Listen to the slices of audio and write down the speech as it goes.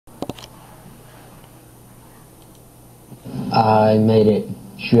I made it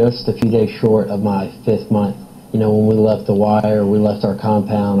just a few days short of my 5th month. You know, when we left the wire, we left our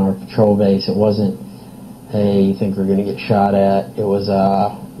compound, our patrol base, it wasn't, hey, you think we're going to get shot at? It was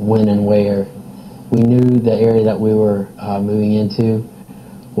when and where. We knew the area that we were moving into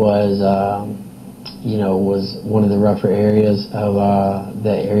was, you know, was one of the rougher areas of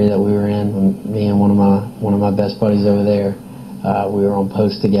the area that we were in. Me and one of my best buddies over there, we were on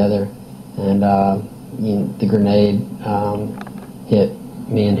post together, and you know, the grenade hit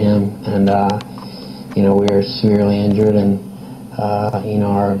me and him, and you know, we were severely injured, and you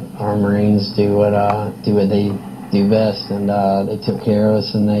know, our Marines do what they do best, and they took care of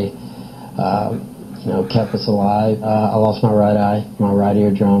us, and they you know, kept us alive. I lost my right eye, my right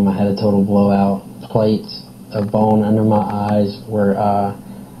eardrum. I had a total blowout. Plates of bone under my eyes were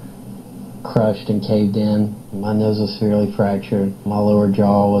crushed and caved in. My nose was severely fractured. My lower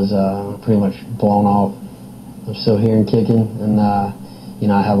jaw was pretty much blown off. I'm still here and kicking, and you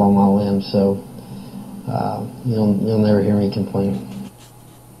know, I have all my limbs, so you'll never hear me complain.